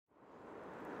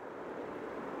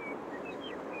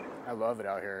I love it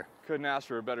out here. Couldn't ask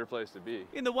for a better place to be.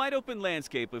 In the wide open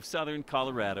landscape of southern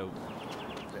Colorado,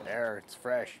 The air, it's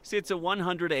fresh. sits a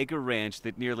 100-acre ranch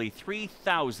that nearly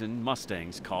 3,000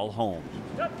 Mustangs call home.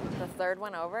 The third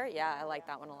one over? Yeah, I like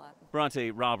that one a lot.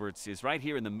 Bronte Roberts is right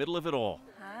here in the middle of it all.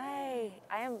 Hi.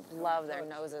 I love their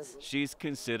noses. She's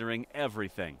considering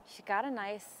everything, She got a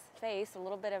nice face, a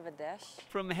little bit of a dish.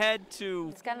 from head to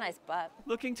It's got a nice butt.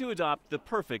 looking to adopt the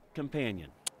perfect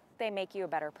companion. They make you a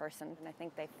better person, and I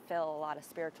think they fill a lot of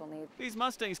spiritual needs. These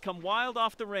Mustangs come wild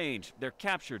off the range. They're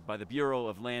captured by the Bureau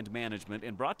of Land Management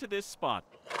and brought to this spot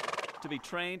to be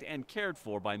trained and cared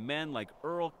for by men like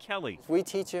Earl Kelly. We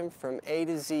teach them from A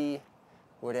to Z,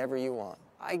 whatever you want.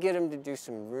 I get them to do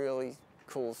some really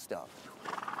cool stuff.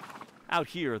 Out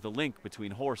here, the link between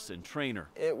horse and trainer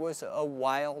It was a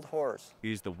wild horse.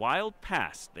 is the wild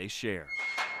past they share.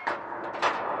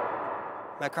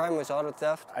 My crime was auto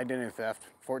theft, Identity theft.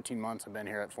 14 months I've been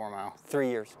here at 4 Mile. 3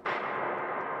 years.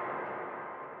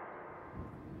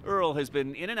 Earl has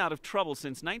been in and out of trouble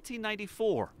since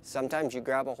 1994. Sometimes you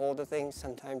grab a hold of things,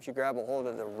 sometimes you grab a hold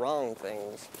of the wrong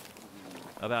things.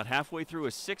 About halfway through a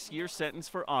 6-year sentence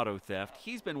for auto theft,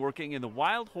 he's been working in the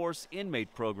Wild Horse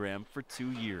Inmate Program for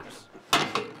 2 years.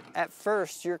 At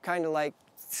first, you're kind of like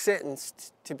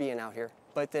sentenced to being out here.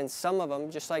 But then some of them,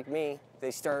 just like me,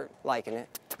 they start liking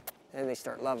it and they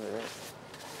start loving it.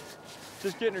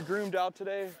 Just getting her groomed out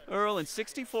today. Earl and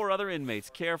 64 other inmates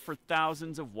care for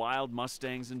thousands of wild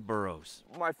Mustangs and burros.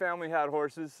 My family had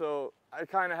horses, so I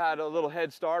kind of had a little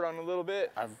head start on a little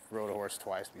bit. I've rode a horse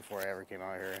twice before I ever came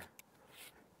out here.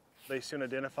 They soon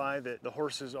identify that the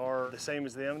horses are the same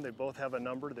as them. They both have a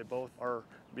number. They both are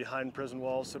behind prison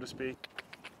walls, so to speak.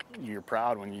 You're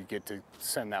proud when you get to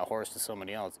send that horse to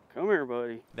somebody else. Come here,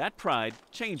 buddy. That pride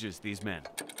changes these men.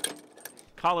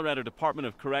 Colorado Department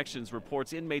of Corrections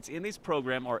reports inmates in this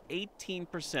program are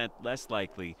 18% less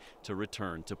likely to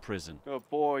return to prison. Good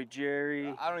boy,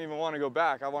 Jerry. I don't even want to go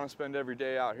back. I want to spend every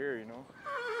day out here, you know.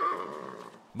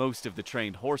 Most of the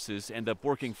trained horses end up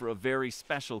working for a very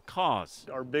special cause.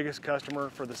 Our biggest customer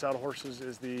for the saddle horses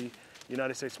is the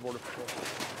United States Border Patrol.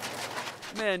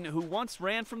 Men who once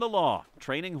ran from the law,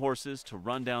 training horses to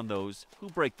run down those who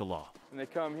break the law. And they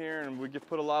come here and we get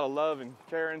put a lot of love and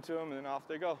care into them, and then off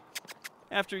they go.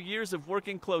 After years of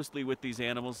working closely with these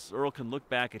animals, Earl can look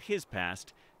back at his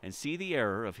past and see the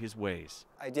error of his ways.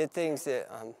 I did things that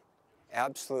I'm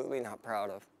absolutely not proud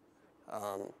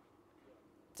of.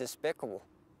 Despicable.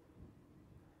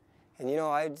 And you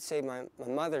know, I'd say my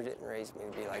mother didn't raise me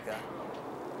to be like that.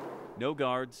 No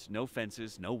guards, no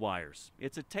fences, no wires.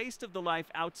 It's a taste of the life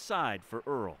outside for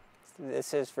Earl.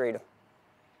 This is freedom.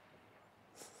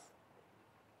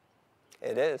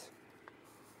 It is.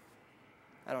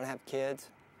 I don't have kids,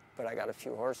 but I got a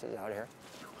few horses out here.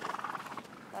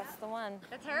 That's the one.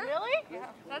 That's her? Really? Yeah.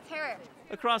 That's her.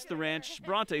 Across the ranch,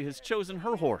 Bronte has chosen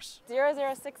her horse.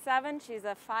 0067, she's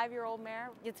a 5-year-old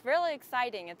mare. It's really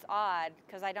exciting. It's odd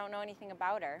because I don't know anything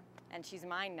about her, and she's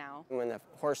mine now. When the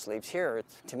horse leaves here,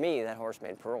 to me, that horse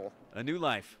made parole. A new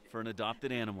life for an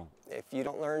adopted animal. If you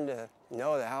don't learn to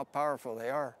know how powerful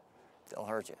they are, they'll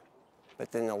hurt you.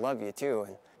 But then they'll love you too,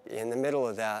 and in the middle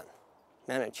of that,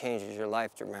 man, it changes your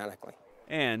life dramatically.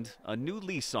 And a new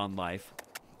lease on life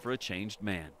for a changed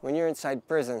man. When you're inside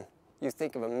prison, you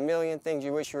think of a million things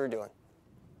you wish you were doing.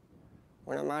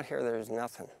 When I'm out here, there's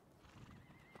nothing.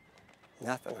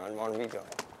 Nothing I'd want to be doing.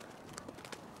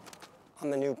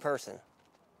 I'm a new person,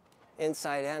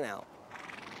 inside and out.